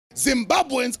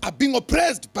Zimbabweans are being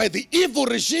oppressed by the evil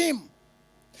regime.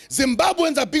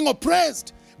 Zimbabweans are being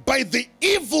oppressed by the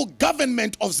evil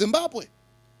government of Zimbabwe.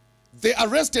 They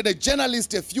arrested a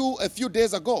journalist a few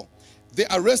days ago. They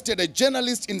arrested a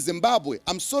journalist in Zimbabwe.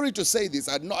 I'm sorry to say this.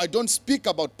 I don't speak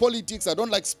about politics. I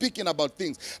don't like speaking about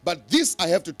things. But this, I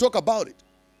have to talk about it.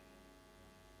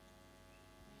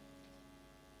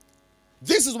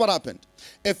 This is what happened.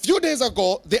 A few days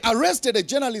ago, they arrested a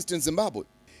journalist in Zimbabwe.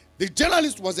 The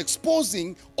journalist was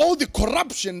exposing all the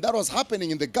corruption that was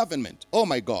happening in the government. Oh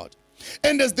my God.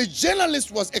 And as the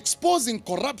journalist was exposing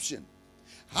corruption,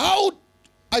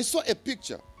 I saw a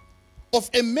picture of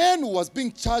a man who was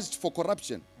being charged for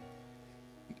corruption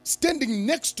standing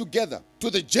next together to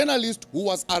the journalist who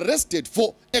was arrested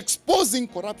for exposing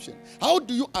corruption. How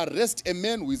do you arrest a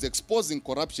man who is exposing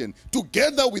corruption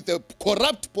together with the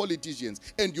corrupt politicians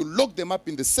and you lock them up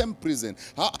in the same prison?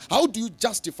 How do you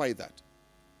justify that?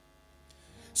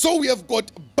 So we have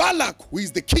got Balak, who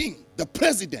is the king, the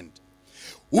president,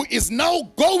 who is now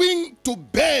going to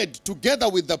bed together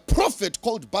with the prophet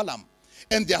called Balaam.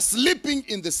 And they are sleeping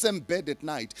in the same bed at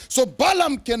night. So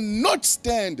Balaam cannot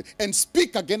stand and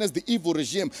speak against the evil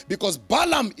regime because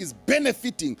Balaam is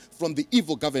benefiting from the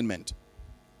evil government.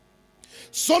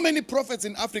 So many prophets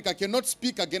in Africa cannot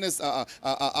speak against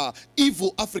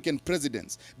evil African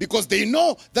presidents because they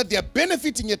know that they are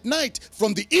benefiting at night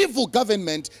from the evil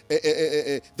government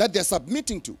that they are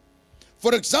submitting to.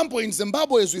 For example, in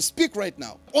Zimbabwe, as we speak right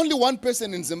now, only one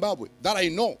person in Zimbabwe that I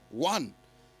know, one,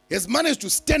 has managed to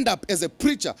stand up as a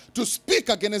preacher to speak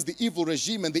against the evil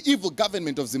regime and the evil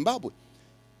government of Zimbabwe.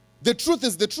 The truth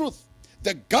is the truth.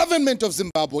 The government of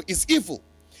Zimbabwe is evil.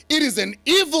 It is an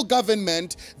evil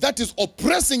government that is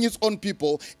oppressing its own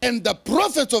people, and the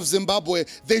prophets of Zimbabwe,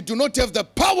 they do not have the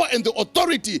power and the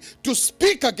authority to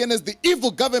speak against the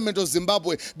evil government of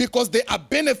Zimbabwe because they are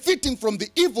benefiting from the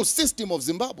evil system of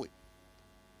Zimbabwe.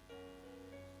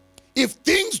 If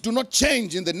things do not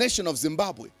change in the nation of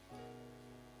Zimbabwe,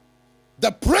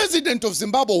 the president of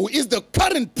Zimbabwe, who is the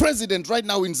current president right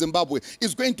now in Zimbabwe,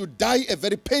 is going to die a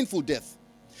very painful death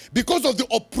because of the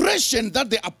oppression that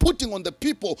they are putting on the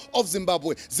people of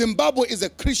Zimbabwe. Zimbabwe is a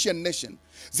Christian nation.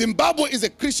 Zimbabwe is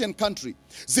a Christian country.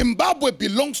 Zimbabwe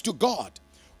belongs to God.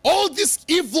 All this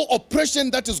evil oppression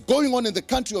that is going on in the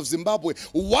country of Zimbabwe,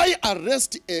 why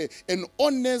arrest an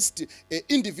honest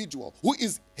individual who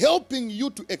is helping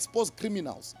you to expose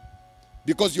criminals?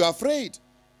 Because you are afraid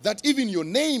that even your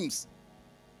names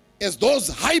as those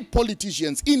high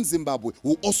politicians in Zimbabwe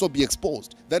will also be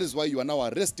exposed. That is why you are now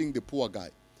arresting the poor guy.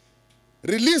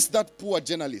 Release that poor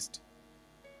journalist.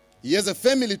 He has a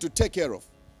family to take care of.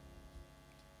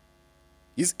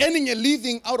 He's earning a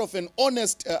living out of an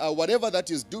honest whatever that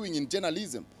he's doing in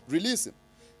journalism. Release him.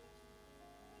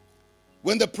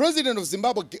 When the president of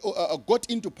Zimbabwe got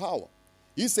into power,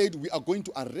 he said, we are going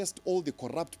to arrest all the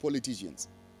corrupt politicians.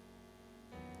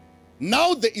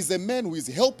 Now there is a man who is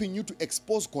helping you to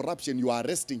expose corruption. You are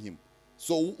arresting him.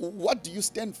 So what do you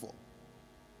stand for?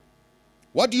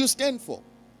 What do you stand for?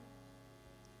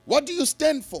 What do you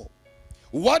stand for?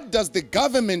 What does the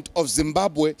government of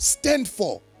Zimbabwe stand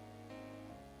for?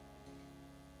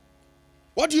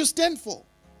 What do you stand for?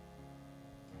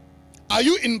 Are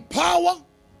you in power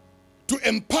to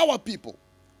empower people,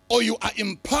 or you are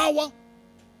in power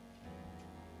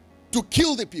to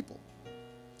kill the people?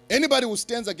 Anybody who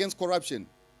stands against corruption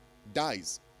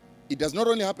dies. It does not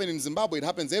only happen in Zimbabwe, it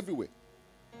happens everywhere.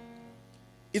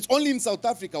 It's only in South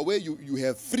Africa where you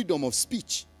have freedom of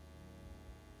speech.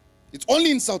 It's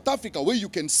only in South Africa where you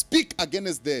can speak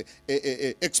against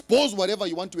expose whatever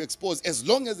you want to expose as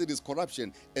long as it is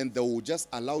corruption, and they will just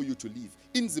allow you to leave.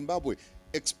 In Zimbabwe,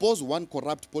 expose one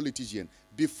corrupt politician,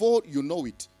 before you know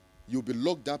it, you'll be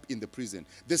locked up in the prison.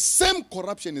 The same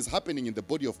corruption is happening in the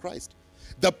body of Christ.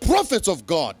 The prophets of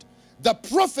God,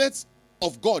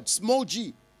 small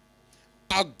g,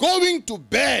 are going to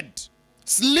bed,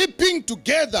 sleeping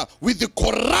together with the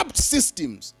corrupt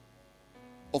systems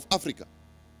of Africa.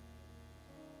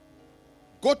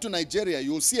 Go to Nigeria,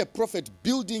 you will see a prophet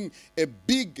building a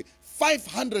big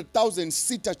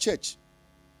 500,000-seater church.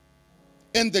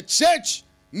 And the church,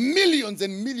 millions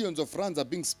and millions of rands are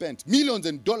being spent. Millions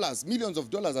of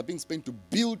dollars are being spent to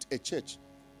build a church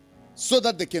so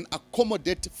that they can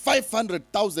accommodate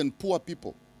 500,000 poor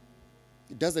people.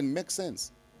 It doesn't make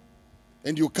sense.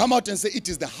 And you come out and say, it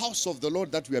is the house of the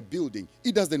Lord that we are building.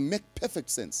 It doesn't make perfect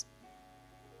sense.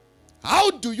 How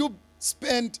do you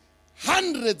spend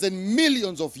hundreds and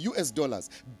millions of US dollars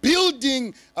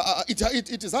building,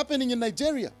 it is happening in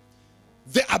Nigeria.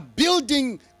 They are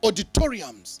building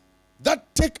auditoriums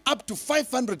that take up to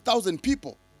 500,000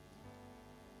 people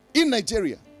in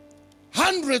Nigeria.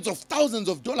 Hundreds of thousands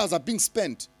of dollars are being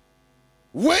spent.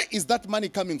 Where is that money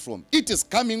coming from? It is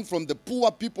coming from the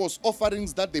poor people's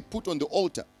offerings that they put on the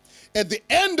altar. At the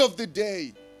end of the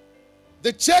day,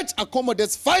 the church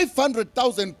accommodates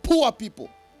 500,000 poor people.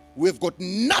 We've got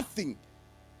nothing.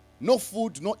 No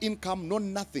food, no income, no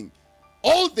nothing.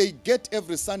 All they get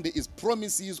every Sunday is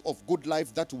promises of good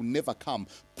life that will never come.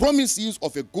 Promises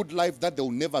of a good life that they'll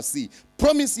never see.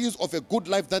 Promises of a good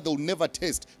life that they'll never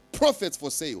taste. Prophets for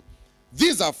sale.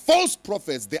 These are false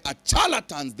prophets. They are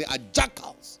charlatans. They are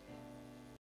jackals.